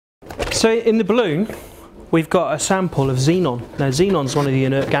So in the balloon, we've got a sample of xenon. Now xenon's one of the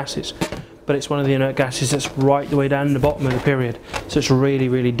inert gases, but it's one of the inert gases that's right the way down in the bottom of the period. So it's really,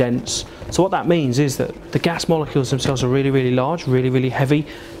 really dense. So what that means is that the gas molecules themselves are really, really large, really, really heavy.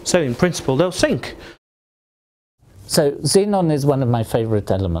 So in principle, they'll sink. So xenon is one of my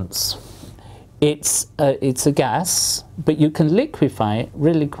favourite elements. It's a gas, but you can liquefy it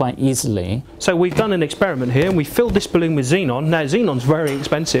really quite easily. So we've done an experiment here and we filled this balloon with xenon. Now xenon's very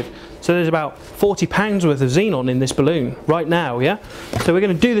expensive, so there's about £40 worth of xenon in this balloon right now, yeah? So we're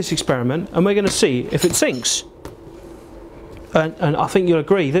going to do this experiment and we're going to see if it sinks. And I think you'll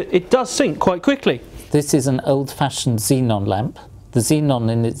agree that it does sink quite quickly. This is an old-fashioned xenon lamp. The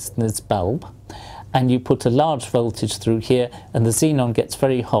xenon in this bulb. And you put a large voltage through here and the xenon gets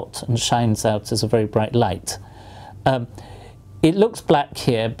very hot and shines out as a very bright light. It looks black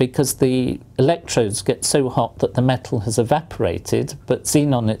here because the electrodes get so hot that the metal has evaporated, but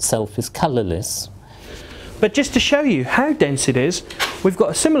xenon itself is colourless. But just to show you how dense it is, we've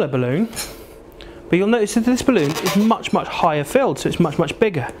got a similar balloon, but you'll notice that this balloon is much, much higher filled, so it's much, much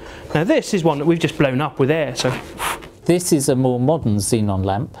bigger. Now this is one that we've just blown up with air. So this is a more modern xenon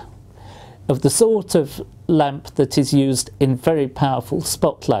lamp, of the sort of lamp that is used in very powerful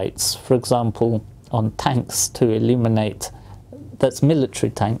spotlights, for example on tanks to illuminate, that's military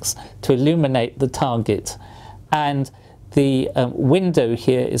tanks, to illuminate the target. And the window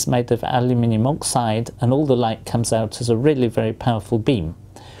here is made of aluminium oxide and all the light comes out as a really very powerful beam.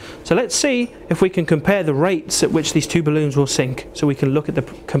 So let's see if we can compare the rates at which these two balloons will sink, so we can look at the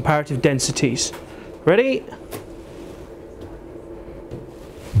comparative densities. Ready?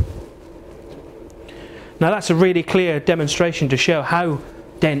 Now that's a really clear demonstration to show how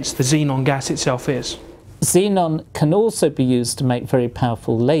dense the xenon gas itself is. Xenon can also be used to make very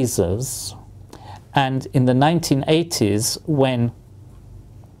powerful lasers, and in the 1980s, when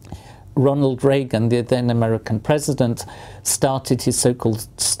Ronald Reagan, the then American president, started his so-called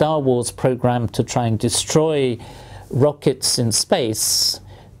Star Wars program to try and destroy rockets in space,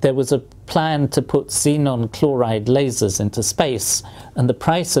 there was a plan to put xenon chloride lasers into space, and the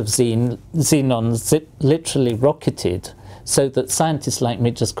price of xenon literally rocketed, so that scientists like me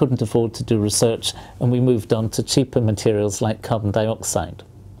just couldn't afford to do research, and we moved on to cheaper materials like carbon dioxide.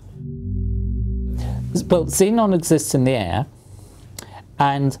 Well, xenon exists in the air,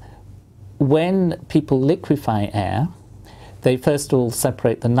 and when people liquefy air, they first of all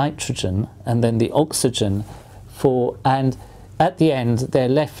separate the nitrogen and then the oxygen and at the end, they're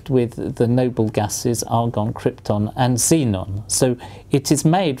left with the noble gases, argon, krypton, and xenon. So it is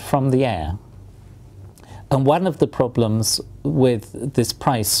made from the air. And one of the problems with this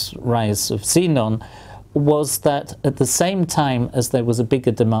price rise of xenon was that at the same time as there was a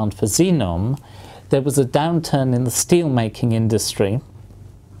bigger demand for xenon, there was a downturn in the steel-making industry,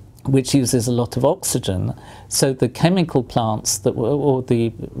 which uses a lot of oxygen. So the chemical plants that were, or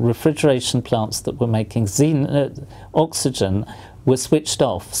the refrigeration plants that were making oxygen were switched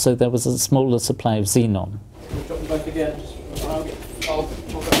off, so there was a smaller supply of xenon. Drop them both again.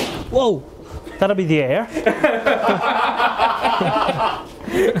 Whoa! That'll be the air.